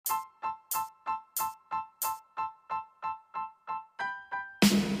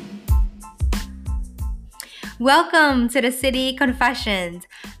Welcome to the City Confessions.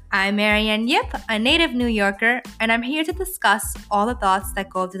 I'm Marianne Yip, a native New Yorker, and I'm here to discuss all the thoughts that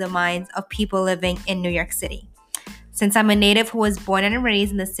go through the minds of people living in New York City. Since I'm a native who was born and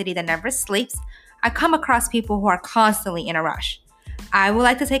raised in the city that never sleeps, I come across people who are constantly in a rush. I would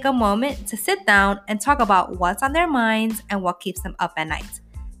like to take a moment to sit down and talk about what's on their minds and what keeps them up at night.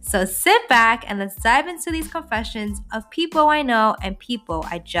 So sit back and let's dive into these confessions of people I know and people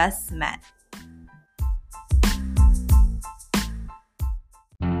I just met.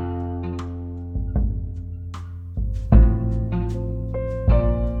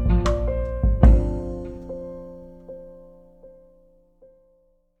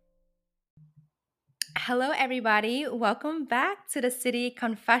 Hello, everybody. Welcome back to the City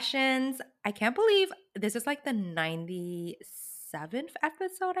Confessions. I can't believe this is like the 97th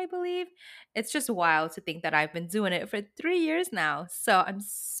episode, I believe. It's just wild to think that I've been doing it for 3 years now. So I'm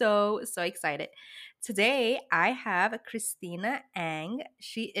so excited. Today, I have Kristina Ang.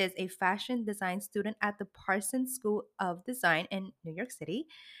 She is a fashion design student at the Parsons School of Design in New York City.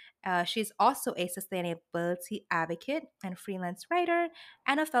 She's also a sustainability advocate and freelance writer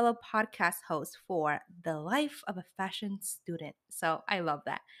and a fellow podcast host for The Life of a Fashion Student. So I love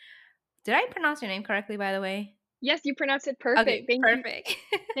that. Did I pronounce your name correctly, by the way? Yes, you pronounced it perfect. Okay, Thank you. perfect.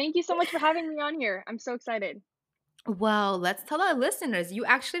 Thank you so much for having me on here. I'm so excited. Well, let's tell our listeners. You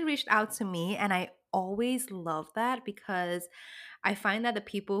actually reached out to me, and I always love that because I find that the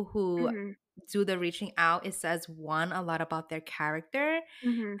people who Mhm. do the reaching out, it says one, a lot about their character,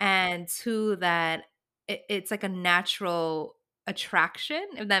 Mhm. and two, that it's like a natural attraction,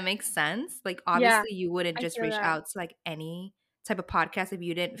 if that makes sense. Like, Yeah, obviously, you wouldn't I just feel reach that. out to like any type of podcast if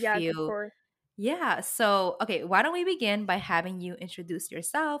you didn't Yes, of feel. course. Yeah. So, okay, why don't we begin by having you introduce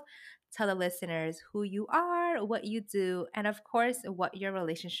yourself, tell the listeners who you are, what you do, and of course, what your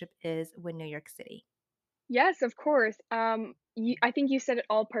relationship is with New York City. Yes, of course. I think you said it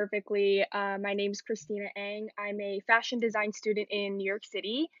all perfectly. My name's Kristina Ang. I'm a fashion design student in New York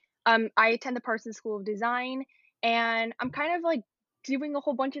City. I attend the Parsons School of Design, and I'm kind of like doing a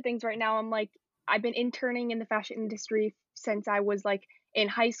whole bunch of things right now. I've been interning in the fashion industry since I was like in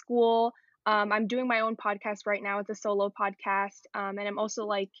high school. I'm doing my own podcast right now. It's a solo podcast, and I'm also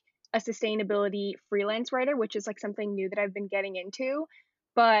like a sustainability freelance writer, which is like something new that I've been getting into.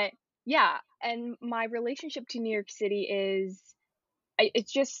 But yeah, and my relationship to New York City is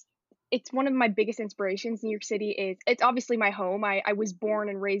it's just it's one of my biggest inspirations. New York City is it's obviously my home. I was born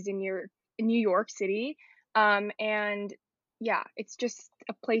and raised in New York City. And yeah, it's just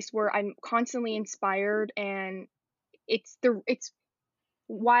a place where I'm constantly inspired, and it's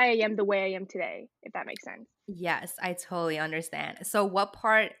why I am the way I am today, if that makes sense. Yes, I totally understand. So, what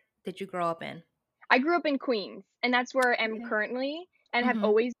part did you grow up in? I grew up in Queens, and that's where I am Okay. currently and have Mm-hmm.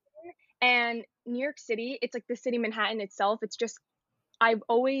 always been. And New York City, it's like the city Manhattan itself. It's just I've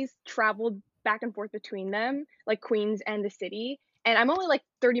always traveled back and forth between them, like Queens and the city, and I'm only, like,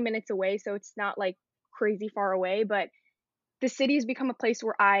 30 minutes away, so it's not, like, crazy far away, but the city has become a place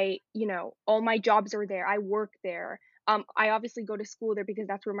where all my jobs are there, I work there. I obviously go to school there because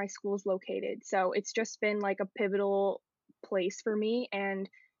that's where my school is located, so it's just been, like, a pivotal place for me, and,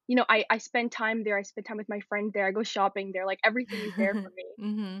 I spend time there, I spend time with my friends there, I go shopping there, like, everything is there for me.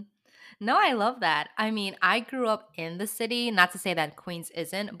 Mm-hmm. No, I love that. I mean, I grew up in the city, not to say that Queens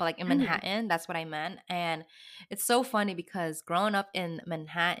isn't, but like in Mhm, Manhattan, that's what I meant. And it's so funny because growing up in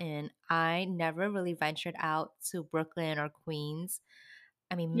Manhattan, I never really ventured out to Brooklyn or Queens.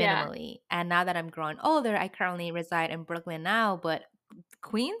 I mean, yeah. minimally. And now that I'm growing older, I currently reside in Brooklyn now, but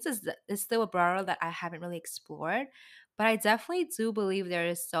Queens is still a borough that I haven't really explored. But I definitely do believe there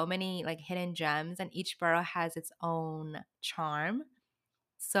is so many like hidden gems, and each borough has its own charm.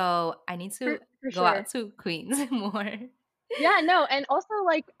 So I need For to for go out sure. to Queens more. Yeah, no, and also,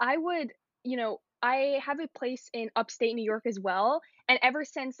 like, I have a place in upstate New York as well, and ever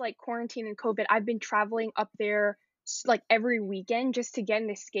since, like, quarantine and COVID, I've been traveling up there, like, every weekend just to get an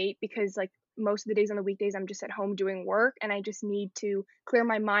escape because, like, most of the days on the weekdays, I'm just at home doing work, and I just need to clear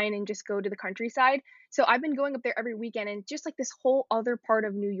my mind and just go to the countryside. So I've been going up there every weekend, and just, like, this whole other part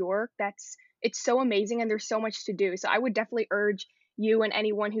of New York it's so amazing, and there's so much to do. So I would definitely urge you and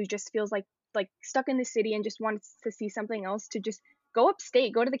anyone who just feels like stuck in the city and just wants to see something else to just go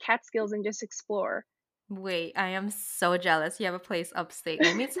upstate, go to the Catskills and just explore. Wait, I am so jealous. You have a place upstate.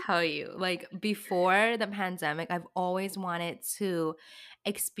 Let me tell you, like before the pandemic, I've always wanted to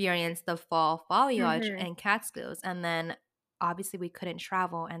experience the fall foliage Mhm. in Catskills. And then obviously we couldn't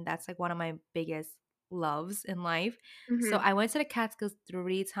travel. And that's like one of my biggest loves in life. So Mhm. I went to the Catskills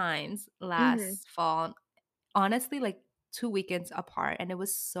 3 times Mhm. last fall. Honestly, like 2 weekends apart, and it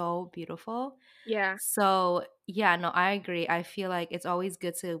was so beautiful. Yeah. So, yeah, no, I agree. I feel like it's always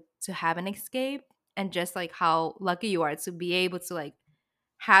good to have an escape, and just like how lucky you are to be able to like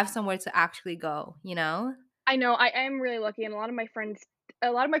have somewhere to actually go, you know? I know, I am really lucky, and a lot of my friends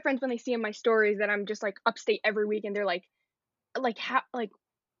when they see in my stories that I'm just, like, upstate every week, and they're how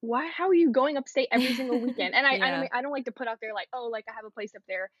why how are you going upstate every single weekend? And Yeah. I don't like to put out there, like, "Oh, like, I have a place up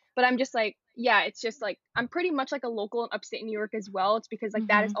there," but I'm just like, yeah, it's just, like, I'm pretty much like a local in upstate New York as well. It's because, like,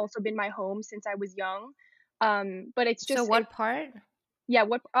 that has Mhm. also been my home since I was young. But So it's what part? yeah,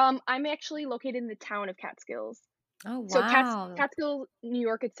 I'm actually located in the town of Catskills. Oh, So wow. Catskill, New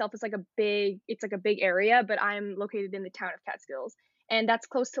York itself is like a big area, but I'm located in the town of Catskills, and that's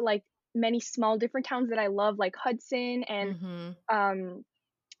close to, like, many small different towns that I love, like Hudson and, Mhm. um,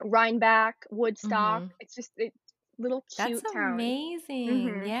 Rhinebeck, Woodstock. Mhm. It's little That's cute towns. amazing.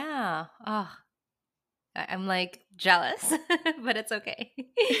 Mhm. Yeah. Oh, I'm like jealous, but it's okay.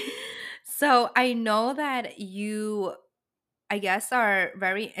 So I know that you, I guess, are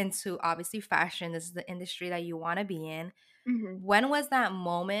very into obviously fashion. This is the industry that you want to be in. Mhm. When was that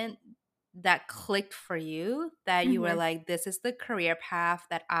moment that clicked for you that you were Mhm. like, this is the career path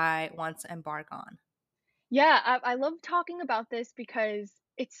that I want to embark on? Yeah, I love talking about this because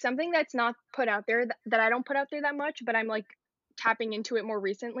it's something that's not put out there that I don't put out there that much, but I'm, like, tapping into it more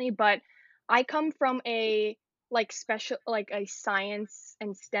recently. But I come from a science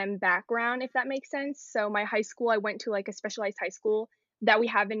and STEM background, if that makes sense. So my high school, I went to, like, a specialized high school that we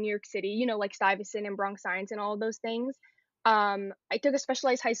have in New York City, like Stuyvesant and Bronx Science and all of those things. I took a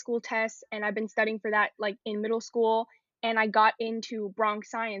specialized high school test, and I've been studying for that, like, in middle school, and I got into Bronx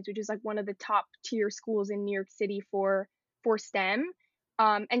Science, which is like one of the top tier schools in New York City for STEM.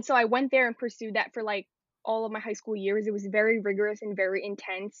 And so I went there and pursued that for like all of my high school years. It was very rigorous and very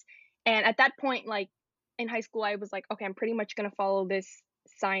intense. And at that point, like in high school, I was like, okay, I'm pretty much gonna follow this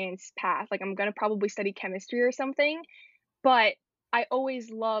science path. Like I'm gonna probably study chemistry or something. But I always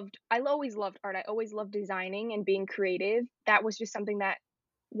loved art. I always loved designing and being creative. That was just something that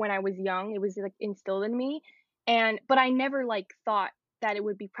when I was young, it was, like, instilled in me, but I never, like, thought that it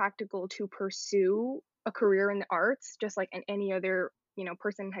would be practical to pursue a career in the arts just like any other,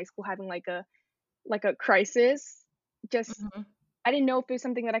 person in high school having, like, a crisis. Just Mhm. I didn't know if it was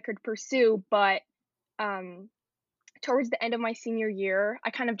something that I could pursue, but, um towards the end of my senior year, I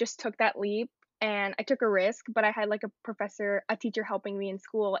kind of just took that leap and I took a risk, but I had like a teacher helping me in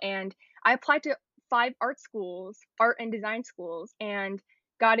school, and I applied to 5 art and design schools, and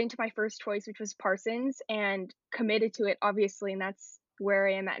got into my first choice, which was Parsons, and committed to it, obviously, and that's where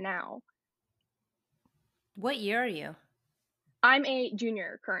I am at now. What year are you? I'm a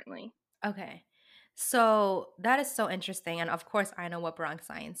junior currently. Okay. So that is so interesting. And of course, I know what Bronx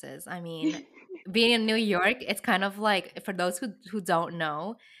Science is. I mean, being in New York, it's kind of like, for those who don't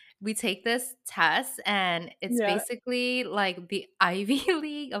know, we take this test and it's Yeah, basically like the Ivy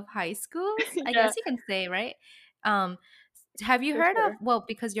League of high schools. I yeah, guess you can say, right? Um, have you for heard of, sure. well,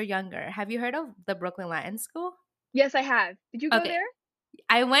 because you're younger, have you heard of the Brooklyn Latin School? Yes, I have. Did you go Okay. there?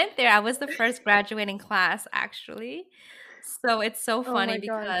 I went there. I was the first graduating class, actually. So it's so Oh funny my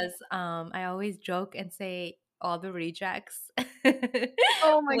gosh. because, I always joke and say all the rejects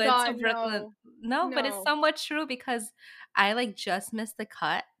Oh my went to god, Brooklyn. no. No, but it's No. somewhat true because I, like, just missed the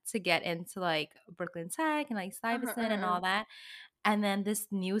cut to get into, like, Brooklyn Tech and, like, Uh-huh, Stuyvesant and uh-uh. all that, and then this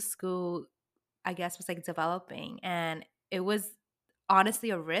new school, I guess, was, like, developing, and it was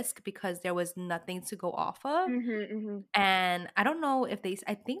honestly a risk because there was nothing to go off of. Mhm, mhm. And I don't know if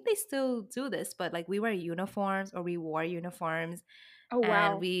I think they still do this, but like we wear uniforms, or we wore uniforms, Oh,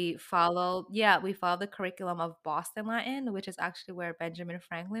 and wow. we follow the curriculum of Boston Latin, which is actually where Benjamin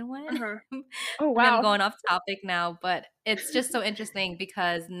Franklin went. Uh-huh. Oh, I mean, I'm wow. going off topic now, but it's just so interesting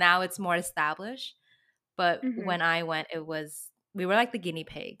because now it's more established. But Mhm. when I went, we were like the guinea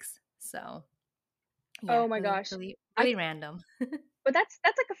pigs. So yeah, Oh my really, gosh. really, I really random. but that's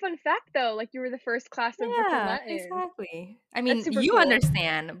like a fun fact though, like you were the first class of Brooklyn Yeah, Latin. exactly. I That's mean, super you cool.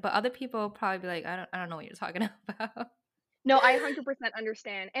 understand, but other people probably be like, I don't know what you're talking about." No, I 100%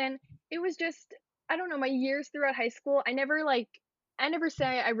 understand, and it was just I don't know, my years throughout high school, I never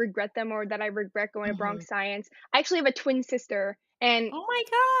say I regret them or that I regret going to Mhm. Bronx Science. I actually have a twin sister, and Oh my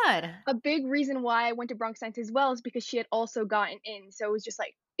god. a big reason why I went to Bronx Science as well is because she had also gotten in, so it was just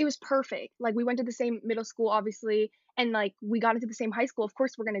like it was perfect. Like, we went to the same middle school, obviously, and, like, we got into the same high school. Of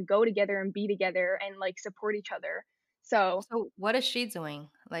course, we're gonna go together and be together and, like, support each other. So, So, what is she doing?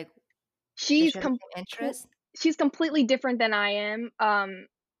 Like, does she's she have the com same interest? she's completely different than I am.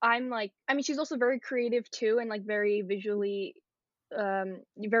 I mean, she's also very creative too and, like, very visually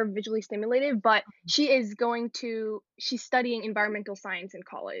very visually stimulated, but she's studying environmental science in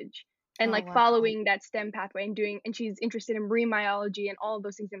college and, Oh, like, wow. following that STEM pathway and she's interested in marine biology and all of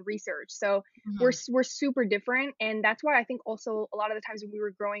those things in research. So, Mhm. we're super different, and that's why I think also a lot of the times when we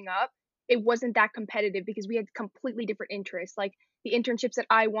were growing up, it wasn't that competitive because we had completely different interests. Like, the internships that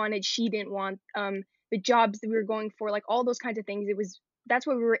I wanted, she didn't want, the jobs that we were going for, like, all those kinds of things. It was That's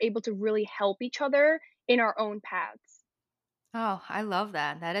why we were able to really help each other in our own paths. Oh, I love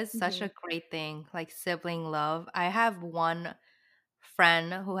that. That is such a Mhm. great thing, like sibling love. I have one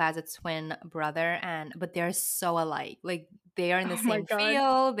friend who has a twin brother and but they're so alike. Like they are in the Oh my same god.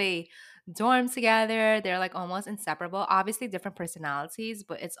 field, they dorm together, they're like almost inseparable. Obviously different personalities,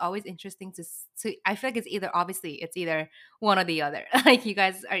 but it's always interesting to I feel like it's either obviously it's either one or the other. Like you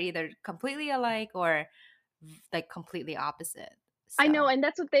guys are either completely alike or like completely opposite. I So, know, and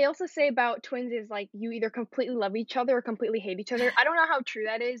that's what they also say about twins is, like, you either completely love each other or completely hate each other. I don't know how true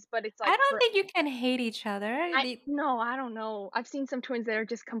that is, but it's I like don't for think you can hate each other. I no, I don't know. I've seen some twins that are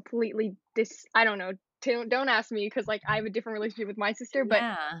just completely I don't know. Don't ask me because like, I have a different relationship with my sister, but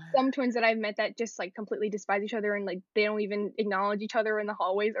Yeah. some twins that I've met that just, like, completely despise each other and, like, they don't even acknowledge each other in the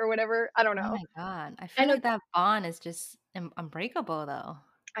hallways or whatever. I don't Oh know. my god. I I feel know like that bond is just unbreakable though.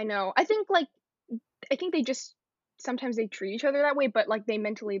 I know. I think they just sometimes they treat each other that way, but, like, they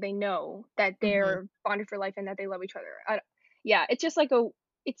know that Mhm. they're bonded for life and that they love each other. Yeah, it's just like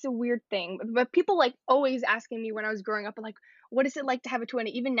it's a weird thing, but people, like, always asking me when I was growing up, like, "What is it like to have a twin?"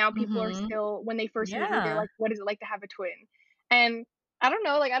 Even now, people are Mhm. still when they first meet me, they're Yeah. like, "What is it like to have a twin?" And I don't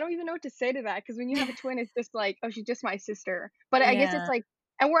know, like, I don't even know what to say to that because when you have a twin, it's just like, "Oh, she's just my sister." But I guess it's Yeah. like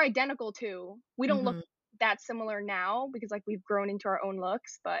and we're identical too. We don't look Mhm. that similar now because, like, we've grown into our own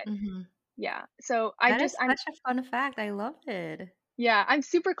looks, but Mhm. yeah. So That is such a fun fact. I love it. I'm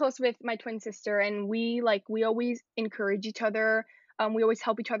super close with my twin sister and we always encourage each other. We always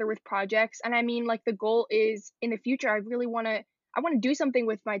help each other with projects. And I mean like the goal is in the future I want to do something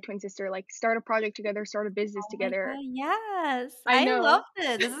with my twin sister, like start a project together, start a business Oh my together. god, yes. I I love know.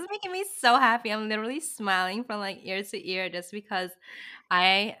 this. This is making me so happy. I'm literally smiling from like ear to ear just because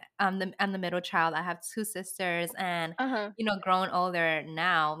I'm the middle child. I have two sisters and Uh-huh. grown older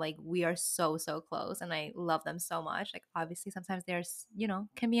now, like we are so so close and I love them so much. Like obviously sometimes there's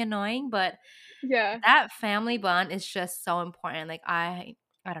can be annoying, but Yeah. that family bond is just so important. Like I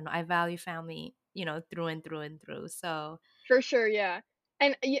don't know, I value family, through and through and through. So, For sure, yeah.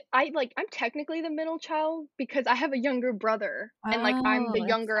 And I'm technically the middle child because I have a younger brother and like I'm the oh, that's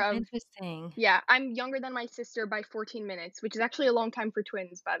younger so of interesting. yeah, I'm younger than my sister by 14 minutes, which is actually a long time for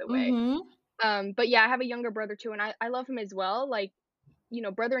twins, by the way. Mhm. But yeah, I have a younger brother too, and I love him as well. Like,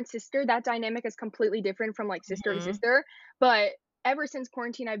 brother and sister, that dynamic is completely different from like sister to Mhm. sister. But ever since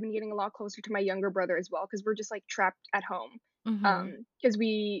quarantine, I've been getting a lot closer to my younger brother as well because we're just like trapped at home. Mhm. Because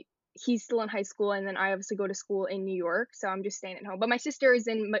he's still in high school, and then I obviously go to school in New York, so I'm just staying at home. But my sister is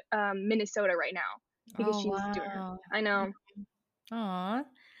in Minnesota right now because Oh, she's doing her. wow. I know. Aw.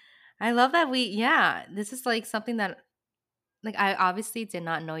 I love that yeah, this is, like, something that like, I obviously did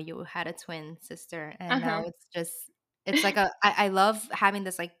not know you had a twin sister, Uh and now huh. it's like I love having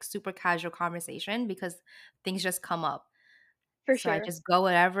this, like, super casual conversation because things just come up. For So I sure. just go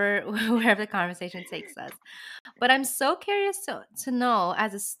wherever wherever the conversation takes us. But I'm so curious to know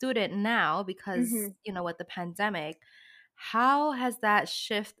as a student now because, Mhm. with the pandemic, how has that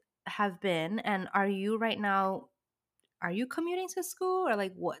shift have been? And are you commuting to school or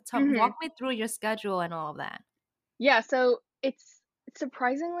like what? Walk Mhm. me through your schedule and all of that. Yeah, so it's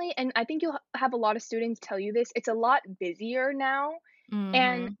surprisingly, and I think you'll have a lot of students tell you this, it's a lot busier now.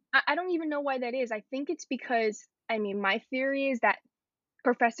 And Mhm. I don't even know why that is. I think it's because, I mean, my theory is that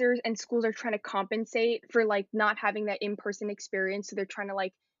professors and schools are trying to compensate for like not having that in-person experience. So they're trying to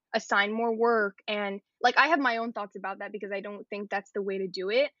like assign more work. And like, I have my own thoughts about that because I don't think that's the way to do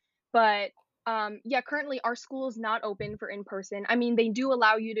it. But yeah, currently our school is not open for in person. I mean, they do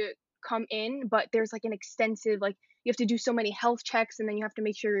allow you to come in, but there's like an extensive, like, you have to do so many health checks and then you have to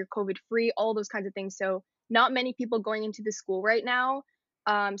make sure you're COVID free, all those kinds of things. So, not many people going into the school right now.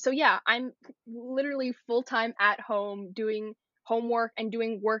 So yeah, I'm literally full time at home doing homework and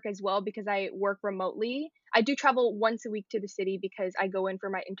doing work as well because I work remotely. I do travel once a week to the city because I go in for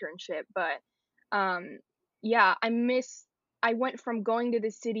my internship, but um yeah, I went from going to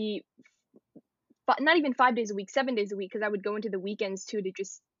the city not even 5 days a week, 7 days a week because I would go into the weekends too to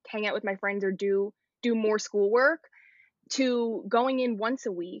just hang out with my friends or do more schoolwork to going in once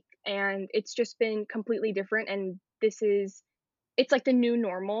a week, and it's just been completely different, and it's like the new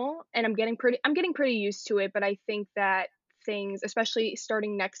normal, and I'm getting pretty used to it, but I think that things, especially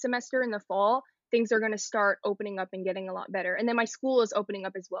starting next semester in the fall, things are gonna start opening up and getting a lot better. And then my school is opening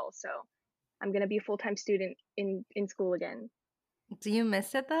up as well, so I'm gonna be a full-time student in school again. Do you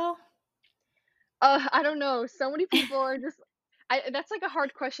miss it though? I don't know. So many people are just I that's like a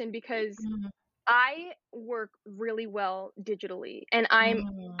hard question because Mhm. I work really well digitally and Mm.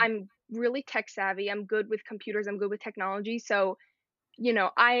 I'm really tech savvy. I'm good with computers, I'm good with technology. So, you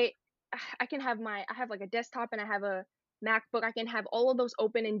know, I can have I have like a desktop and I have a MacBook. I can have all of those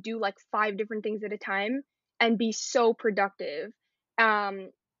open and do like 5 different things at a time and be so productive.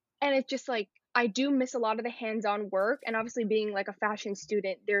 Um and it's just like I do miss a lot of the hands-on work, and obviously being like a fashion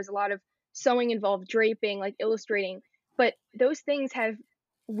student, there's a lot of sewing involved, draping, like illustrating, but those things have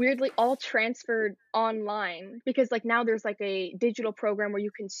weirdly all transferred online because like now there's like a digital program where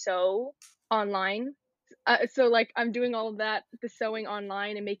you can sew online. So like I'm doing all of that, the sewing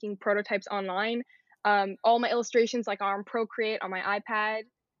online and making prototypes online. All my illustrations like are on Procreate on my iPad.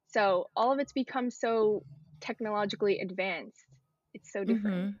 So all of it's become so technologically advanced. It's so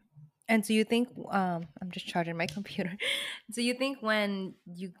different. Mhm. And do you think I'm just charging my computer. Do you think when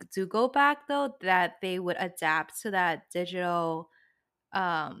you do go back though that they would adapt to that digital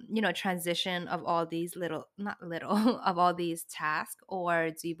transition of all these little not little of all these tasks,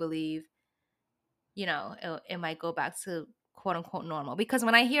 or do you believe, it might go back to quote unquote normal? Because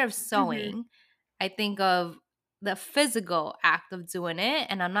when I hear of Mhm. sewing, I think of the physical act of doing it,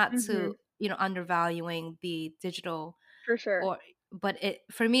 and I'm not Mhm. too, undervaluing the digital For sure. or but it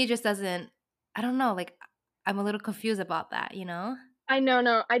for me it just doesn't. I don't know, like I'm a little confused about that, you know? I know,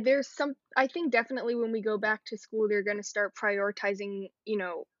 no, I think definitely when we go back to school, they're gonna start prioritizing,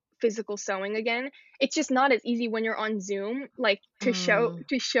 physical sewing again. It's just not as easy when you're on Zoom, like, Mm,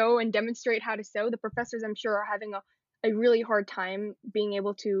 to show and demonstrate how to sew. The professors, I'm sure, are having a really hard time being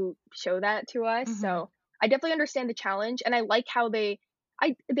able to show that to us, mhm, so I definitely understand the challenge, and I like how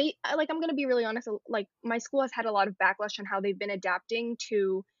like, I'm gonna be really honest, like, my school has had a lot of backlash on how they've been adapting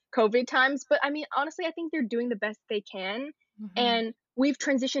to COVID times, but, I mean, honestly, I think they're doing the best they can, mhm, and we've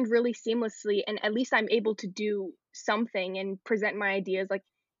transitioned really seamlessly, and at least I'm able to do something and present my ideas, like,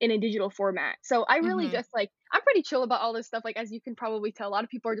 in a digital format. So I really mhm. just, like I'm pretty chill about all this stuff, like, as you can probably tell, a lot of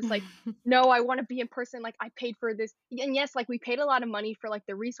people are just like, "No, I wanna be in person, like, I paid for this." And yes, like, we paid a lot of money for, like,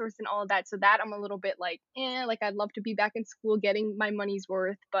 the resource and all of that, so that I'm a little bit like, "Eh," like, I'd love to be back in school getting my money's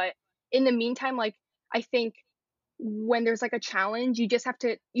worth, but in the meantime, like, I think when there's like a challenge, you just have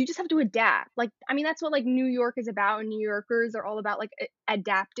to adapt. Like, I mean, that's what like New York is about, and New Yorkers are all about like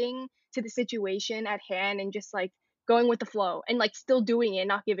adapting to the situation at hand and just like going with the flow and like still doing it,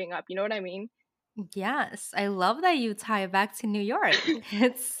 not giving up. You know what I mean? Yes, I love that you tie it back to New York.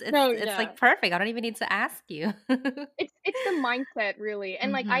 It's it's No, it's yeah. like perfect. I don't even need to ask you. It's the mindset really.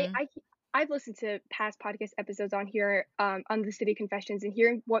 And like Mhm. I've listened to past podcast episodes on here on the City Confessions and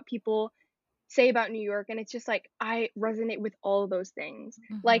hearing what people say about New York, and it's just like I resonate with all of those things.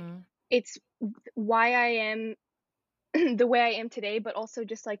 Like Mhm. it's why I am the way I am today, but also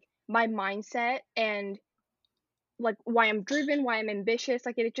just like my mindset and like why I'm driven, why I'm ambitious,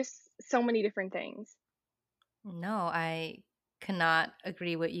 like it just so many different things. No, I cannot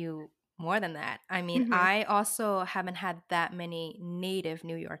agree with you more than that. I mean, Mhm. I also haven't had that many native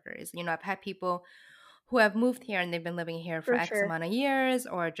New Yorkers. I've had people who have moved here and they've been living here for For X sure. amount of years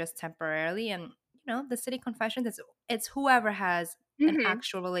or just temporarily. And the city confessions, it's whoever has an Mhm.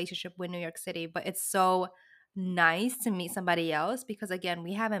 actual relationship with New York City. But it's so nice to meet somebody else because again,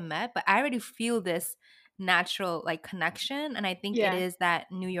 we haven't met, but I already feel this natural like connection. And I think it Yeah. is that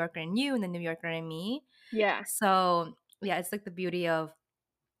New Yorker in you and the New Yorker in me. Yeah. So yeah, it's like the beauty of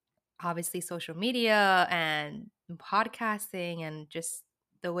obviously social media and podcasting and just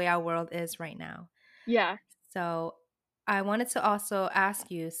the way our world is right now. Yeah. So I wanted to also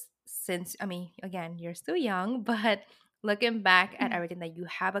ask you, since, I mean, again, you're still young, but looking back at Mhm. everything that you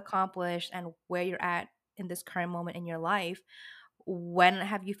have accomplished and where you're at in this current moment in your life, when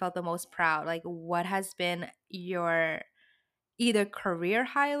have you felt the most proud? Like, what has been your either career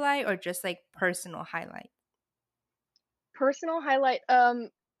highlight or just like personal highlight? Personal highlight,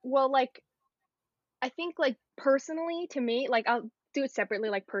 well, like I think, like, personally to me, like, I'll do it separately,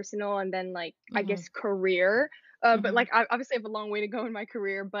 like, personal and then, like, I Mm-hmm. guess career, but, Mm-hmm. like, I obviously have a long way to go in my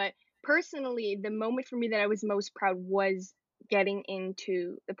career, but personally, the moment for me that I was most proud was getting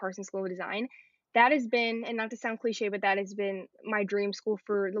into the Parsons School of Design. That has been, and not to sound cliché, but that has been my dream school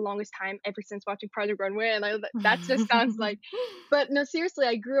for the longest time ever since watching Project Runway, and that just sounds like but no, seriously,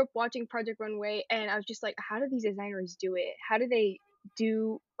 I grew up watching Project Runway, and I was just like, "How do these designers do it? How do they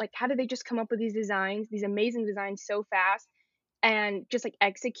just come up with these designs, these amazing designs so fast and just like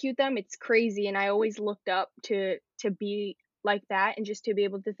execute them?" It's crazy. And I always looked up to be like that and just to be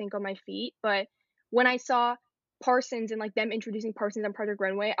able to think on my feet. But when I saw Parsons and, like, them introducing Parsons on Project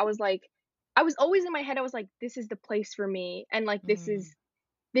Runway, I was always in my head, I was like, "This is the place for me, and, like, Mm,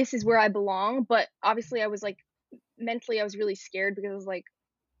 this is where I belong," but obviously I was, like, mentally, I was really scared because I was like,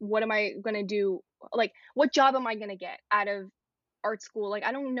 "What am I gonna do? Like, what job am I gonna get out of art school? Like,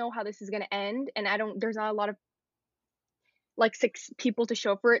 I don't know how this is gonna end, and I don't there's not a lot of, like, 6 people to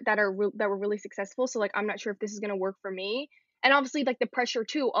show for it that that were really successful, so, like, I'm not sure if this is gonna work for me." And obviously, like, the pressure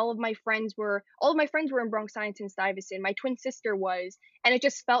too, all of my friends were in Bronx Science and Stuyvesant, my twin sister was, and it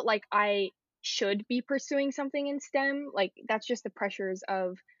just felt like I should be pursuing something in STEM, like, that's just the pressures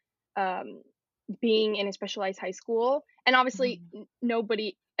of, um, being in a specialized high school, and obviously mhm.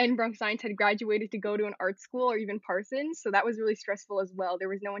 nobody in Bronx Science had graduated to go to an art school or even Parsons, so that was really stressful as well. There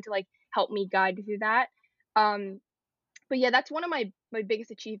was no one to, like, help me guide through that. Um, but yeah, that's one of my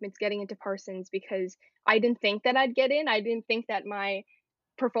biggest achievements, getting into Parsons, because I didn't think that I'd get in. I didn't think that my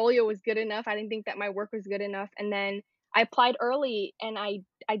portfolio was good enough. I didn't think that my work was good enough, and then I applied early and I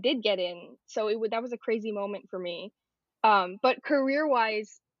did get in. So that was a crazy moment for me. But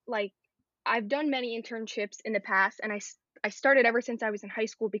career-wise, like, I've done many internships in the past, and I started ever since I was in high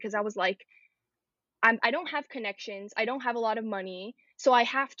school because I was like, I don't have connections, I don't have a lot of money, so I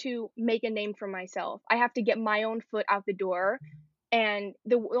have to make a name for myself. I have to get my own foot out the door, and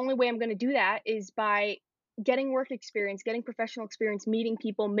the only way I'm gonna do that is by getting work experience, getting professional experience, meeting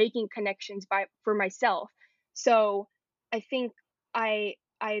people, making connections for myself. So, I think I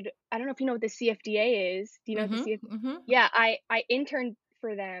don't know if you know what the CFDA is. Do you know what the Mhm, CF mhm. Yeah, I interned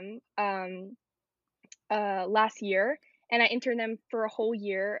for them, last year, and I interned them for a whole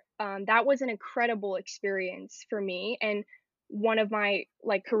year. That was an incredible experience for me, and one of my,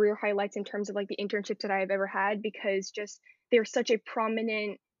 like, career highlights in terms of, like, the internships that I've ever had, because just they're such a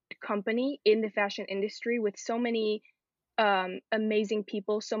prominent company in the fashion industry with so many, amazing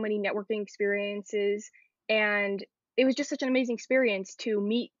people, so many networking experiences, and it was just such an amazing experience to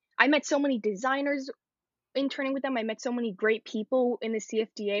meet. I met so many designers interning with them. I met so many great people in the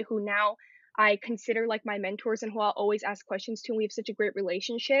CFDA who now I consider like my mentors and who I'll always ask questions to, and we have such a great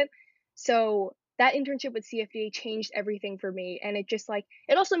relationship. So that internship with CFDA changed everything for me, and it just, like,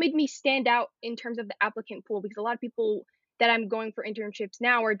 it also made me stand out in terms of the applicant pool, because a lot of people that I'm going for internships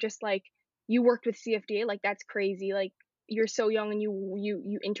now are just like, "You worked with CFDA? Like, that's crazy. Like, you're so young and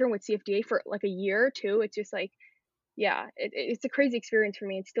you intern with CFDA for, like, a year too." It's just like, yeah, it's a crazy experience for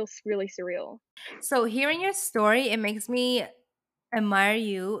me. It's still really surreal. So hearing your story, it makes me admire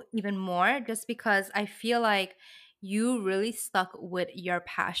you even more just because I feel like you really stuck with your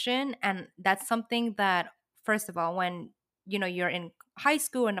passion. And that's something that, first of all, when you're in high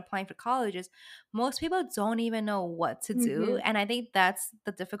school and applying for colleges, most people don't even know what to do. Mhm. And I think that's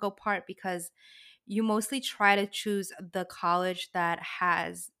the difficult part because you mostly try to choose the college that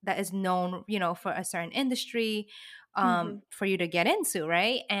is known, for a certain industry, Mhm. for you to get into,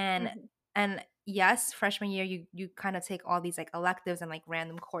 right? Mhm. And yes, freshman year you kind of take all these like electives and like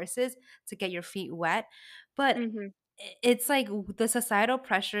random courses to get your feet wet, but Mhm. it's like the societal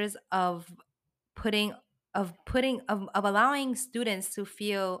pressures putting of allowing students to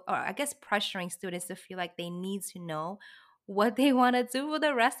feel, or I guess pressuring students to feel like they need to know what they want to do for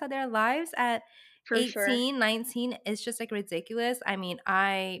the rest of their lives at For sure. 18, 19 is just like ridiculous. I mean,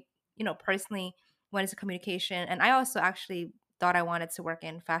 I personally went into communication, and I also actually thought I wanted to work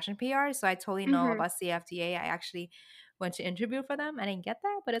in fashion PR, so I totally know Mhm. about CFDA. I actually went to interview for them. I didn't get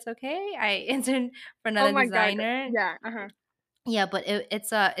that, but it's okay. I interned for Oh another my god. designer. Yeah, uh-huh. Yeah, but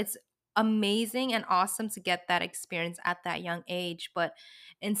it's amazing and awesome to get that experience at that young age. But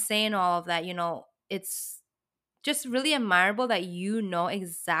in saying all of that, it's just really admirable that you know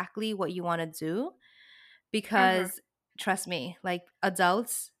exactly what you want to do, Uh-huh. because trust me, like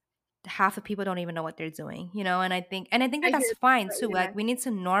adults, half the people don't even know what they're doing, and I think that I that's hear fine that, too. yeah. Like we need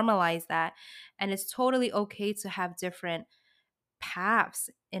to normalize that, and it's totally okay to have different paths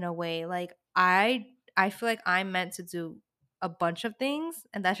in a way. Like I feel like I'm meant to do a bunch of things,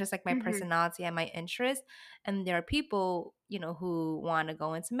 and that's just like my Mhm. personality and my interest. And there are people, who want to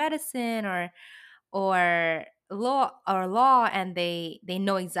go into medicine or law, and they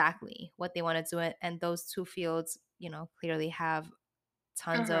know exactly what they want to do it, and those two fields, clearly have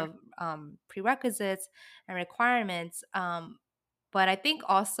tons Uh-huh. of prerequisites and requirements. But I think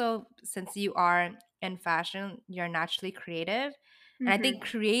also, since you are in fashion, you're naturally creative. And I Mhm. think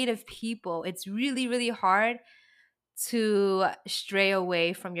creative people, it's really, really hard to stray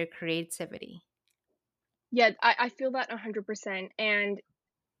away from your creativity. Yeah, I feel that 100%, and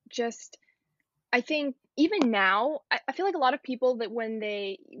just I think even now, I feel like a lot of people that when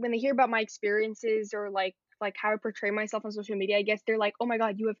they hear about my experiences or, like, like, how I portray myself on social media, I guess they're like, "Oh my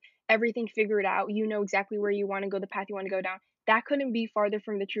god, you have everything figured out. You know exactly where you wanna go, the path you wanna go down." That couldn't be farther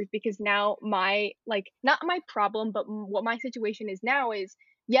from the truth because now my like, not my problem, but what my situation is now is,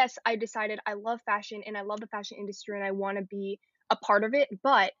 yes, I decided I love fashion and I love the fashion industry and I wanna be a part of it,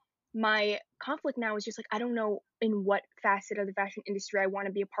 but my conflict now is just like, I don't know in what facet of the fashion industry I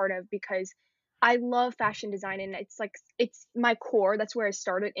wanna be a part of because I love fashion design and it's like it's my core. That's where I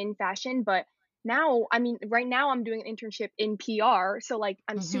started in fashion, but now, I mean, right now I'm doing an internship in PR, so like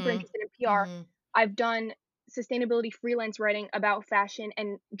I'm super Mhm. interested in PR. Mhm. I've done sustainability freelance writing about fashion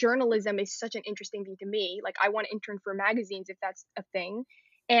and journalism is such an interesting thing to me. Like I want to intern for magazines if that's a thing.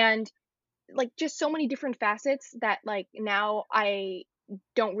 And like just so many different facets that like now I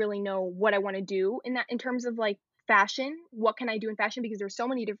don't really know what I want to do in that in terms of like fashion. What can I do in fashion because there's so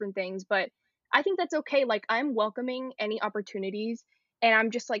many different things, but I think that's okay. Like I'm welcoming any opportunities and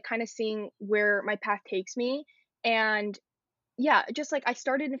I'm just like kind of seeing where my path takes me and yeah, just like I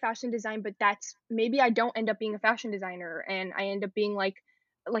started in fashion design, but that's maybe I don't end up being a fashion designer and I end up being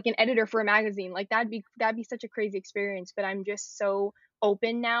like an editor for a magazine. Like that'd be such a crazy experience, but I'm just so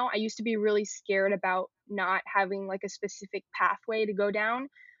open now. I used to be really scared about not having like a specific pathway to go down,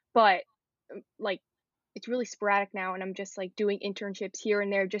 but like it's really sporadic now and I'm just like doing internships here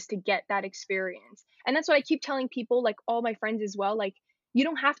and there just to get that experience. And that's what I keep telling people, like all my friends as well, like you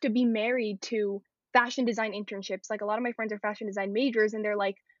don't have to be married to fashion design internships. Like a lot of my friends are fashion design majors and they're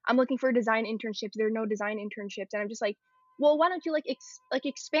like, I'm looking for design internships. There are no design internships. And I'm just like, well, why don't you like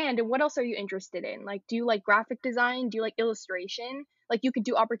expand and what else are you interested in? Like do you like graphic design? Do you like illustration? Like you could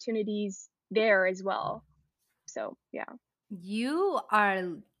do opportunities there as well. So, yeah. You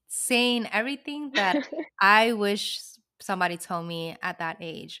are saying everything that I wish somebody told me at that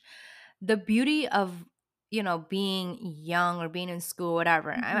age. The beauty of, being young or being in school,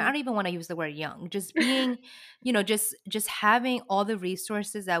 whatever. I Mhm. don't even want to use the word young. Just being, just having all the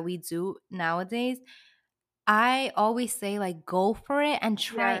resources that we do nowadays. I always say, like, go for it and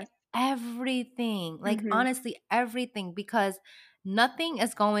try Yes. everything, like, Mhm. honestly, everything, because nothing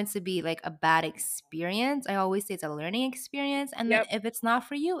is going to be like a bad experience. I always say it's a learning experience. And then Yep, if it's not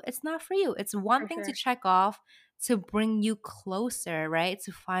for you, it's not for you. It's one for thing to sure. check off to bring you closer, right?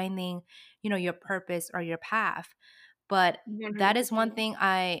 To finding, your purpose or your path. But that is one 100%. thing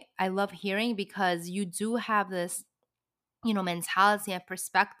I love hearing because you do have this mentality and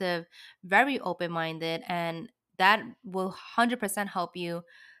perspective, very open minded, and that will 100% help you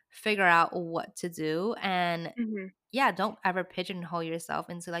figure out what to do. And Mhm. yeah, don't ever pigeonhole yourself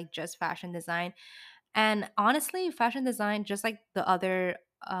into like just fashion design. And honestly, fashion design, just like the other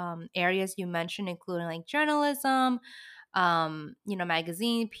areas you mentioned, including like journalism,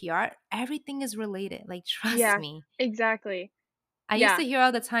 magazine, PR, everything is related. Like, trust Yes, me. exactly. I used Yeah. to hear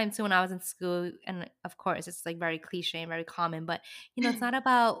all the time too when I was in school, and of course, it's like very cliche and very common. But it's not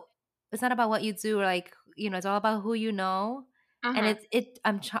about what you do, or like it's all about who you know. And Uh-huh.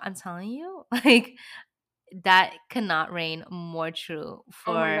 I'm telling you, like that cannot reign more true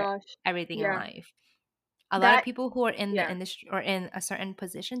Oh my for gosh. everything in Yeah. life. A lot of That people who are in the yeah. industry or in a certain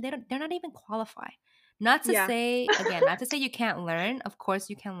position, they're not even qualified. Not to Yeah. say again, not to say you can't learn. Of course,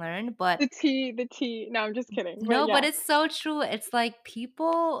 you can learn, but The tea. No, I'm just kidding, but no, but yeah. it's so true. It's like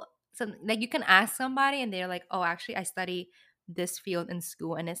people, so like you can ask somebody and they're like, "Oh, actually, I study this field in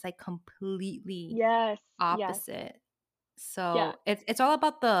school," and it's like completely Yes. Yes. opposite. Yeah. So it's all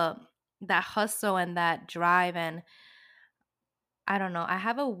about that hustle and that drive. And I don't know. I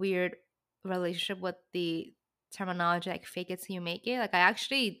have a weird relationship with the terminology like "fake it till you make it." Like I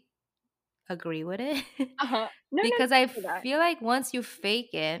actually agree with it Uh-huh. No, no, because I for that. feel like once you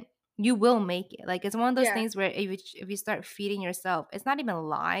fake it, you will make it. Like it's one of those Yeah. things where if you start feeding yourself, it's not even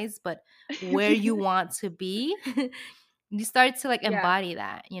lies, but where you want to be, you start to like Yeah. embody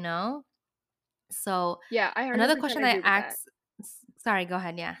that. So Yeah, I another 100% question I agree with that. asked, sorry, go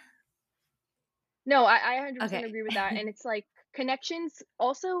ahead. Yeah. No, I 100% Okay. agree with that, and it's like connections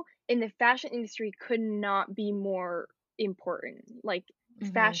also in the fashion industry could not be more important. Like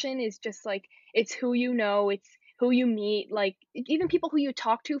hmm fashion is just like it's who you know, it's who you meet, like even people who you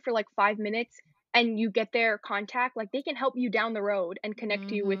talk to for like 5 minutes and you get their contact, like they can help you down the road and connect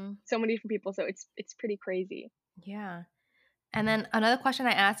you with hmm so many different people. So it's pretty crazy. Yeah. And then another question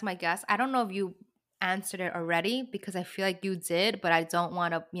I asked my guests, I don't know if you answered it already because I feel like you did, but I don't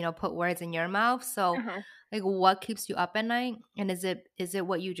want to, put words in your mouth. So, Uh-huh. like what keeps you up at night? And is it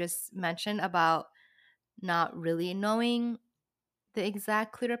what you just mentioned about not really knowing the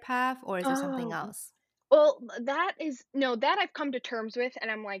exact clear path, or is there something Oh. else? Well, that is no, that I've come to terms with,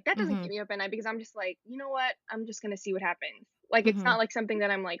 and I'm like, that doesn't keep Mhm. me up at night because I'm just like, "You know what? I'm just gonna see what happens." Like, it's not Mhm. like something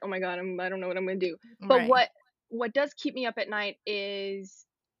that I'm like, "Oh my god, I don't know what I'm gonna do." But Right. what does keep me up at night is,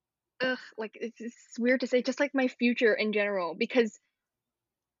 like, it's weird to say, just, like, my future in general because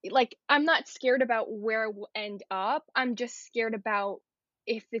like, I'm not scared about where we'll end up, I'm just scared about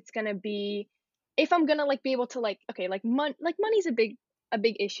if it's gonna be if I'm gonna, like, be able to, like okay, like, money's a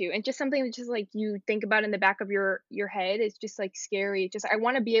big issue, and just something that just, like, you think about in the back of your head is just, like, scary. Just I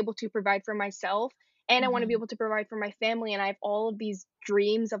wanna be able to provide for myself, and I wanna be Mhm. able to provide for my family, and I have all of these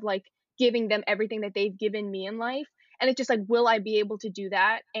dreams of, like, giving them everything that they've given me in life, and it's just, like, will I be able to do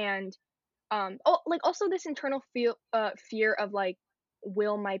that? And like, also this internal fear of, like,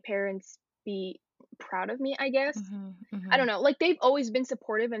 will my parents be proud of me, I guess? Mhm. I don't Mhm. know, like, they've always been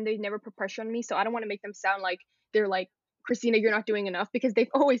supportive and they've never put pressure on me, so I don't wanna make them sound like they're like, "Christina, you're not doing enough," because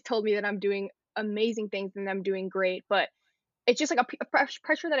they've always told me that I'm doing amazing things and I'm doing great, but it's just like a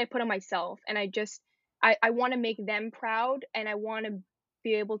pressure that I put on myself, and I wanna make them proud, and I wanna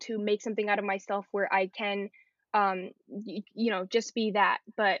be able to make something out of myself where I can, just be that,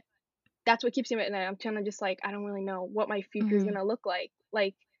 but that's what keeps me up at night. I'm kinda just like, I don't really know what my future is Mhm. gonna look like.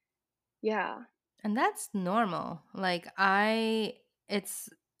 Like, yeah. And that's normal. Like it's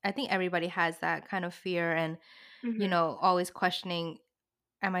I think everybody has that kind of fear and Mhm. always questioning,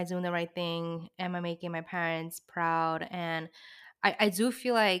 am I doing the right thing? Am I making my parents proud? And I do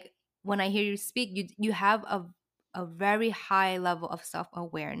feel like when I hear you speak, you have a very high level of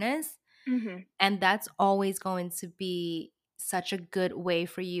self-awareness, Mhm. and that's always going to be such a good way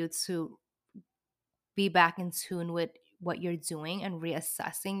for you to be back in tune with what you're doing and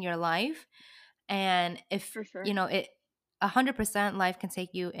reassessing your life. And if, For sure. it 100% life can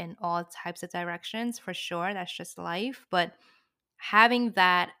take you in all types of directions for sure. That's just life. But having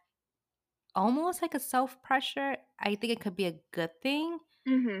that almost like a self pressure, I think it could be a good thing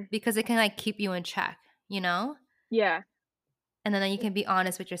Mhm. because it can like keep you in check, you know? Yeah. And then you can be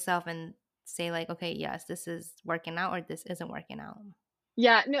honest with yourself and say, like, okay, yes, this is working out or this isn't working out.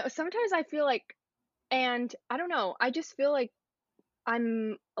 Yeah, no, sometimes I feel like and I don't know, I just feel like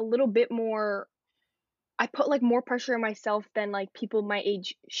I'm a little bit more I put, like, more pressure on myself than, like, people my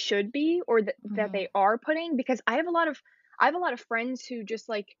age should be or that Hmm. they are putting because I have a lot of friends who just,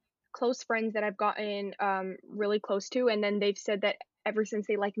 like close friends that I've gotten, really close to, and then they've said that ever since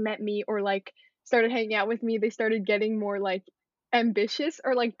they, like, met me or, like, started hanging out with me, they started getting more, like, ambitious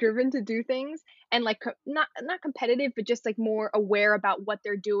or, like, driven to do things and, like, not competitive, but just, like, more aware about what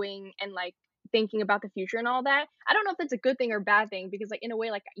they're doing and, like, thinking about the future and all that. I don't know if it's a good thing or bad thing because, like, in a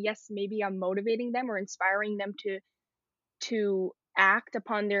way, like, yes, maybe I'm motivating them or inspiring them to act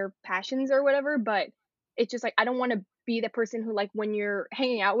upon their passions or whatever, but it's just like I don't wanna be the person who, like, when you're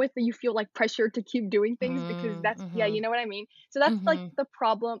hanging out with, you feel, like, pressure to keep doing things because that's yeah, Mm-hmm. you know what I mean? So that's, like, Mm-hmm. the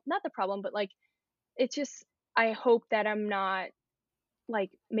problem not the problem, but, like, it's just I hope that I'm not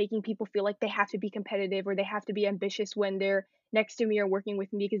like, making people feel like they have to be competitive or they have to be ambitious when they're next to me or working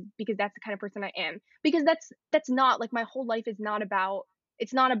with me because that's the kind of person I am. Because that's not like, my whole life is not about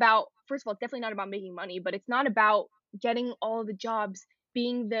it's not about first of all, it's definitely not about making money, but it's not about getting all the jobs,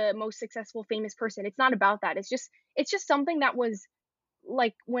 being the most successful, famous person. It's not about that. It's just something that was,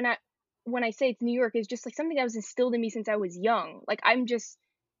 like, when I say it's New York, it's just, like, something that was instilled in me since I was young. Like, I'm just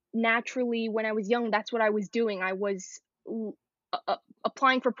naturally when I was young, that's what I was doing. I was l-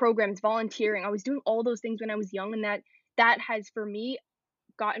 applying for programs, volunteering. I was doing all those things when I was young, and that has for me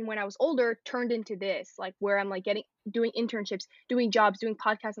gotten when I was older turned into this, like where I'm like getting doing internships, doing jobs, doing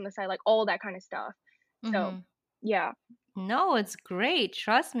podcasts on the side, like all that kind of stuff. So, Mm-hmm. yeah. No, it's great.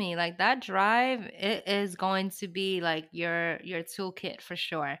 Trust me. Like that drive, it is going to be like your toolkit for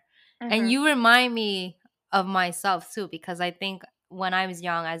sure. And Uh-huh. you remind me of myself too, because I think when I was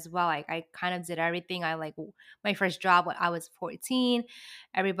young as well, like I kind of did everything. My first job when I was 14.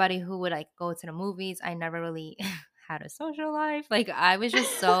 Everybody who would like go to the movies, I never really had a social life. Like I was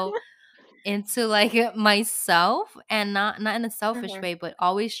just so into like myself and not in a selfish Uh-huh. way, but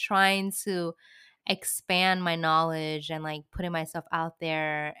always trying to expand my knowledge and like putting myself out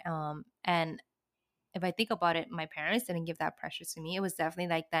there. And if I think about it, my parents didn't give that pressure to me. It was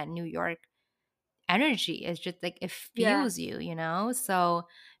definitely like that New York energy. It's just like it Yeah. fuels you, So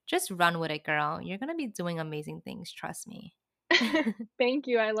just run with it, girl. You're gonna be doing amazing things, trust me. Thank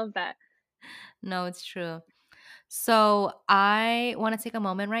you. I love that. No, it's true. So I want to take a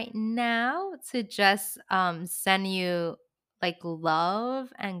moment right now to just send you like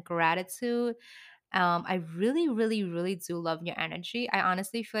love and gratitude. I really, really, really do love your energy. I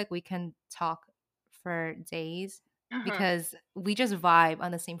honestly feel like we can talk for days. Uh-huh. because we just vibe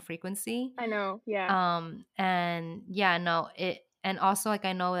on the same frequency. I know, yeah. And yeah, no, it and also like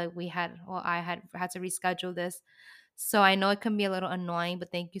I know like I had to reschedule this. So I know it can be a little annoying,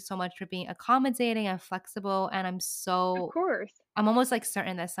 but thank you so much for being accommodating and flexible. And Of course. I'm almost like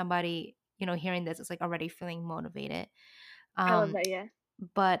certain that somebody, hearing this is like already feeling motivated. I love Um, that, yeah.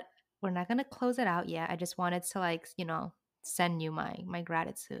 but we're not gonna close it out yet. I just wanted to like, send you my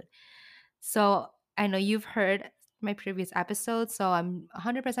gratitude. So I know you've heard my previous episodes, so I'm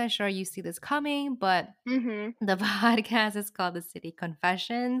 100% sure you see this coming, but Mhm. the podcast is called The City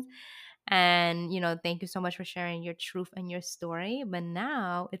Confessions. And, thank you so much for sharing your truth and your story. But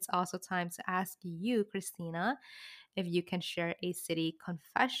now it's also time to ask you, Christina, if you can share a city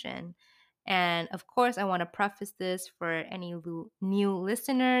confession. And of course, I want to preface this for any new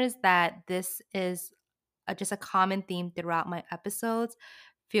listeners that this is just a common theme throughout my episodes.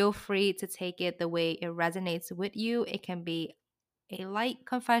 Feel free to take it the way it resonates with you. It can be a light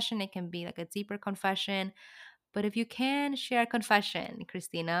confession, it can be like a deeper confession. But if you can share a confession,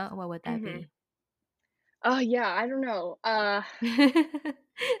 Christina, what would that Mhm. be? Oh, yeah, I don't know.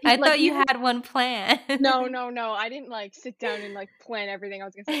 I thought you Even had one plan. no, no, no, I didn't, like, sit down and, like, plan everything I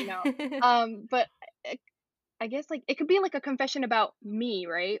was gonna say, no. But I I guess, like, it could be, like, a confession about me,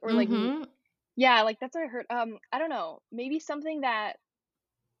 right? Or, like, m Mhm. yeah, like, that's what I heard. I don't know, maybe something that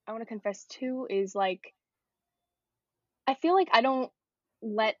I wanna confess to is, like, I feel like I don't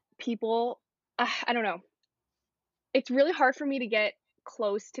let people I don't know. It's really hard for me to get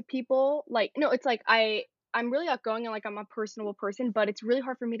close to people, like no, it's like I'm really outgoing and, like, I'm a personable person, but it's really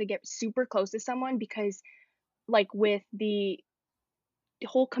hard for me to get super close to someone because, like, with the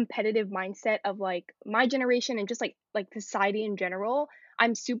whole competitive mindset of, like, my generation and just, like, society in general,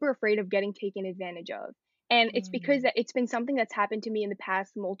 I'm super afraid of getting taken advantage of, and it's because Mm. that it's been something that's happened to me in the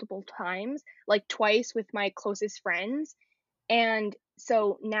past multiple times, like, twice with my closest friends, and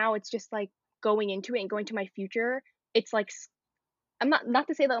so now it's just, like, going into it and going to my future, it's, like, I'm not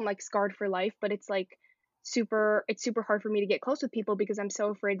to say that I'm, like, scarred for life, but it's super hard for me to get close with people because I'm so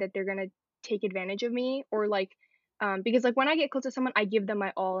afraid that they're gonna take advantage of me or, like, because, like, when I get close to someone, I give them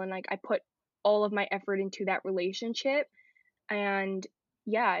my all and, like, I put all of my effort into that relationship, and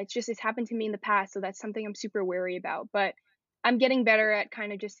yeah, it's happened to me in the past, so that's something I'm super wary about, but I'm getting better at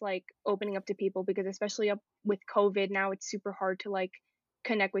kinda just, like, opening up to people because especially up with COVID now, it's super hard to, like,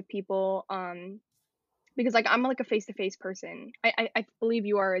 connect with people, because, like, I'm, like, a face-to-face person. I believe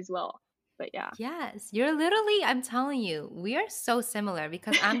you are as well, but yeah. Yes, you're literally, I'm telling you, we are so similar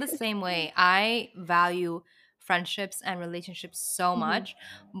because I'm the same way. I value friendships and relationships so Mhm. much,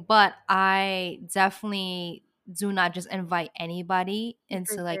 but I definitely do not just invite anybody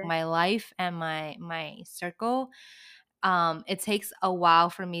For into like sure. my life and my circle. It takes a while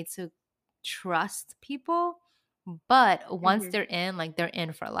for me to trust people, but once Mhm. they're in, like they're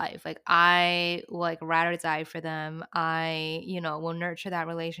in for life. Like I will like ride or die for them. I, will nurture that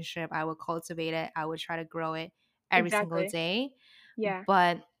relationship. I will cultivate it. I would try to grow it every single Exactly. day. Yeah.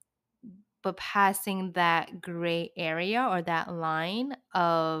 But passing that gray area or that line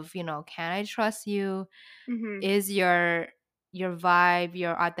of, can I trust you? Mhm. Is your vibe,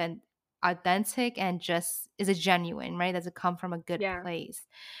 your authentic and just is it genuine, right? Does it come from a good Yeah. place?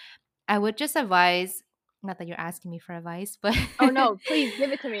 I would just advise, not that you're asking me for advice, but Oh, no, please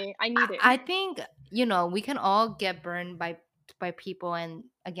give it to me. I need it. I think, we can all get burned by people, and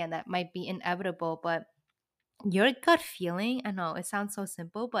again, that might be inevitable, but your gut feeling, I know it sounds so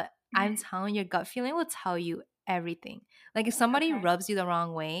simple, but I'm Mhm. telling you, your gut feeling will tell you everything. Like if somebody Okay. rubs you the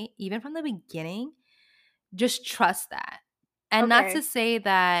wrong way, even from the beginning, just trust that. And not to Okay. say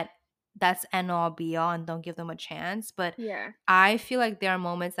that that's end all be all and don't give them a chance, but Yeah. I feel like there are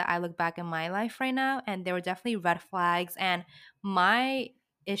moments that I look back in my life right now and there were definitely red flags. And my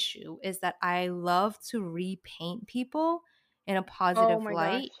issue is that I love to repaint people in a Oh positive my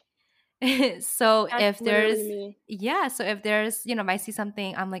gosh. light. So That's if literally there's, me. yeah, so if there's, if I see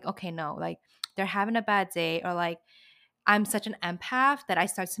something, I'm like, okay, no, like they're having a bad day, or like I'm such an empath that I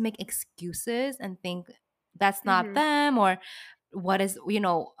start to make excuses and think that's not Mhm. them, or what is,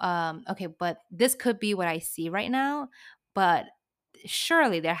 okay, but this could be what I see right now, but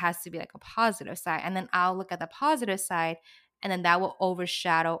surely there has to be like a positive side. And then I'll look at the positive side, and then that will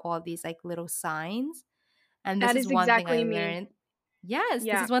overshadow all these like little signs. And this That is is one thing I exactly me. learned. Yes,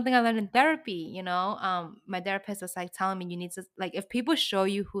 this Yeah. is one thing I learned in therapy. My therapist was like telling me you need to, like, if people show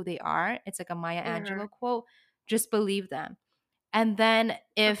you who they are, it's like a Maya Uh-huh. Angelou quote, just believe them. And then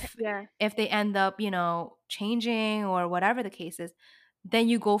Okay, if yeah. they end up, changing or whatever the case is, then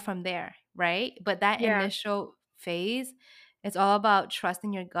you go from there, right? But that Yeah. initial phase, it's all about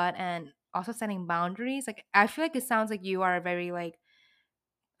trusting your gut. And also setting boundaries. Like I feel like it sounds like you are a very like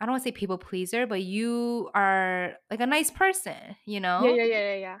I don't want to say people pleaser, but you are like a nice person, you Yeah, know? yeah, yeah,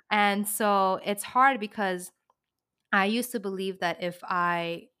 yeah, yeah. And so it's hard because I used to believe that if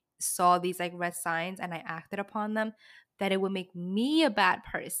I saw these like red signs and I acted upon them, that it would make me a bad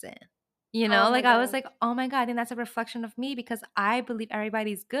person. You Oh know, my like I was gosh. like, oh my God, I think that's a reflection of me because I believe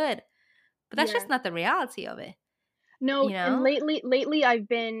everybody's good. But that's Yeah. just not the reality of it, No, you and know? lately I've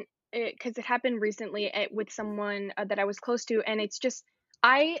been, because it happened recently with someone, that I was close to, and it's just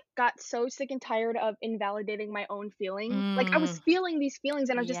I got so sick and tired of invalidating my own feelings. Like, I was Mm, feeling these feelings,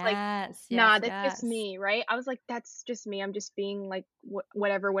 and I'm just like, yes, "Nah, yes, that's just yes. me," right? I was like, "That's just me. I'm just being, like,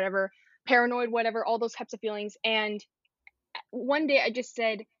 whatever, whatever, paranoid, whatever, all those types of feelings," and one day I just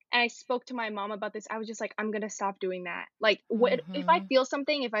said and I spoke to my mom about this, I was just like, "I'm gonna stop doing that." Like, what if I Mhm. feel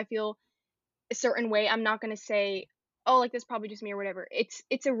something, if I feel a certain way, I'm not gonna say, "Oh, like, that's probably just me," or whatever. It's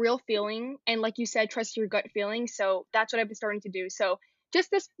a real feeling, and like you said, trust your gut feeling, so that's what I've been starting to do. So,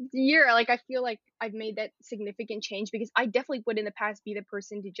 just this year, like, I feel like I've made that significant change because I definitely would in the past be the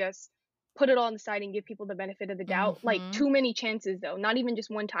person to just put it all on the side and give people the benefit of the doubt. Like, Mhm. too many chances, though, not even just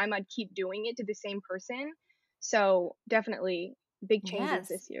one time, I'd keep doing it to the same person. So, definitely big changes Yes.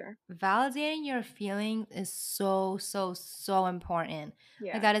 this year. Validating your feelings is so, so, so important.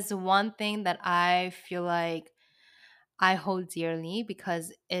 Like Yeah. that is the one thing that I feel like I hold dearly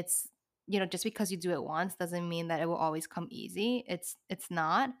because it's, just because you do it once doesn't mean that it will always come easy. It's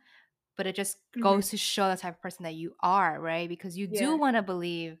not, but it just Mhm. goes to show the type of person that you are, right? Because you do Yeah. want to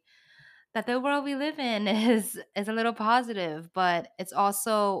believe that the world we live in is a little positive, but it's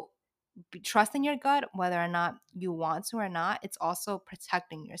also trusting your gut whether or not you want to or not. It's also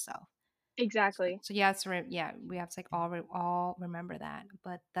protecting yourself. Exactly. So yeah, yeah, we have to like all remember that.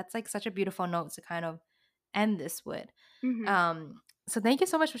 But that's like such a beautiful note to kind of end this with. Mhm. So thank you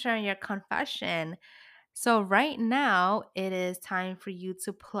so much for sharing your confession. So right now it is time for you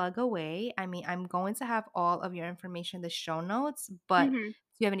to plug away. I mean, I'm going to have all of your information in the show notes, but do Mhm.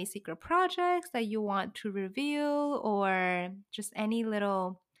 you have any secret projects that you want to reveal or just any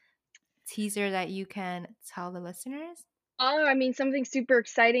little teaser that you can tell the listeners? Oh, I mean, something super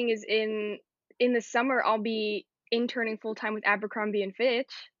exciting is in the summer, I'll be interning full time with Abercrombie& and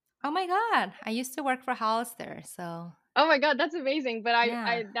Fitch. Oh my god, I used to work for Hollister, so Oh my god, that's amazing, but yeah.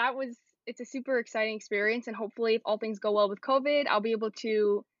 I that was it's a super exciting experience, and hopefully, if all things go well with COVID, I'll be able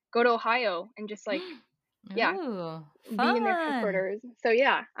to go to Ohio and just, like, yeah, Ooh, be in their fun. headquarters. So,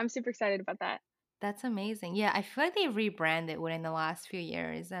 yeah, I'm super excited about that. That's amazing. Yeah, I feel like they rebranded within the last few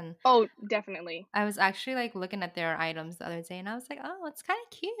years, and Oh, definitely. I was actually like looking at their items the other day, and I was like, "Oh, it's kind of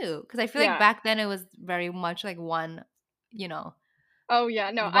cute." Because I feel like Yeah. back then it was very much like one, you know, Oh,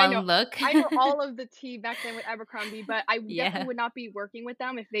 yeah, no, I know. one look. I know all of the tea back then with Abercrombie, but I definitely Yeah. would not be working with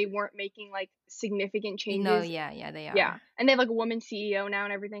them if they weren't making, like, significant No, changes. yeah, yeah, they Yeah, are. and they have, like, a woman CEO now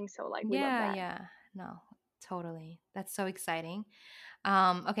and everything, so, like, we love Yeah, that. yeah. No, totally. That's so exciting.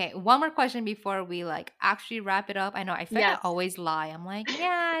 Okay, one more question before we like actually wrap it up. I know I feel like I Yes. always lie. I'm like,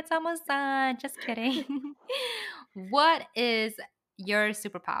 yeah, it's almost done. Just kidding. What is your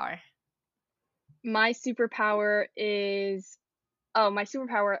superpower? My superpower is my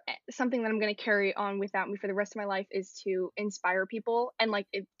superpower, something that I'm gonna carry on without me for the rest of my life is to inspire people and, like,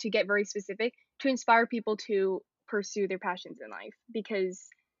 to get very specific, to inspire people to pursue their passions in life because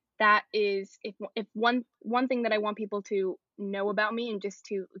that is if one thing that I want people to know about me and just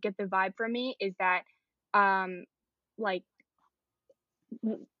to get the vibe from me is that, um, like,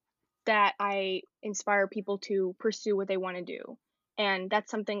 that I inspire people to pursue what they wanna do, and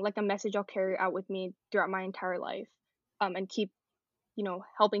that's something like a message I'll carry out with me throughout my entire life, and keep,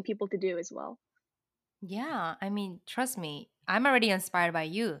 helping people to do as well. Yeah, I mean, trust me, I'm already inspired by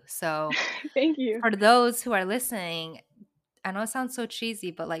you. So, Thank you. for those who are listening, I know it sounds so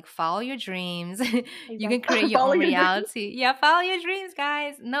cheesy, but like follow your dreams. You can create Exactly. your Follow own your dreams. reality. Yeah, follow your dreams,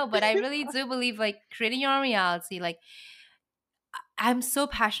 guys. No, but I really do believe like creating your own reality. Like, I'm so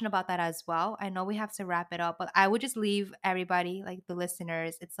passionate about that as well. I know we have to wrap it up, but I would just leave everybody, like the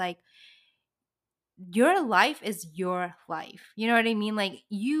listeners, it's like your life is your life. You know what I mean? Like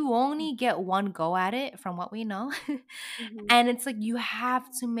you only get one go at it from what we know. Mhm. And it's like you have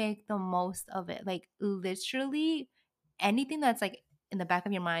to make the most of it. Like literally anything that's like in the back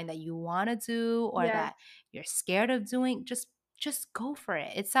of your mind that you want to do or Yes. that you're scared of doing, just go for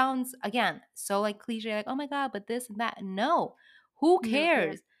it. It sounds again so like cliche like, "Oh my god, but this and that." No. Who No,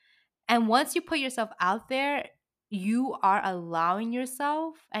 yeah. cares? And once you put yourself out there, you are allowing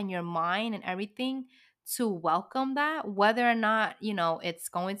yourself and your mind and everything to welcome that, whether or not, it's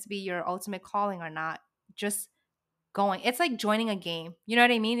going to be your ultimate calling or not. Just going. It's like joining a game. You know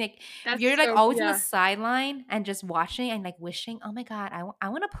what I mean? Like if That's you're like so always in the yeah, sideline and just watching and like wishing, oh my God, I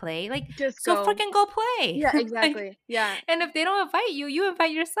want to play. Like, just so go. freaking go play. Yeah, Like, exactly. Yeah. and if they don't invite you, you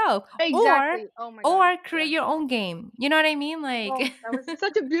invite yourself or, Exactly. Oh my god. create Yeah. your own game. You know what I mean? Like, Oh, that was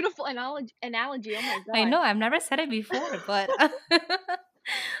such a beautiful analogy. Oh my I god. know I've never said it before, but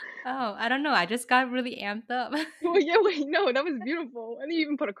oh, I don't know. I just got really amped up. Well, yeah, wait, no, that was beautiful, and you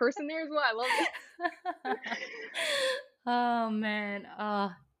even put a curse in there as well. I love it. Oh man.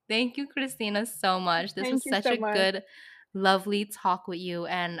 Oh, thank you, Christina, so much. This Thank was you such so a much. good, lovely talk with you,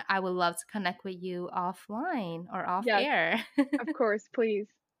 and I would love to connect with you offline or off Yes, air. of course, please.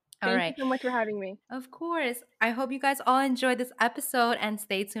 All Thank you right. so much for having me. Of course. I hope you guys all enjoyed this episode and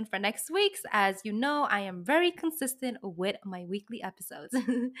stay tuned for next week's. As you know, I am very consistent with my weekly episodes.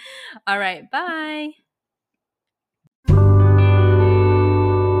 All right. Bye.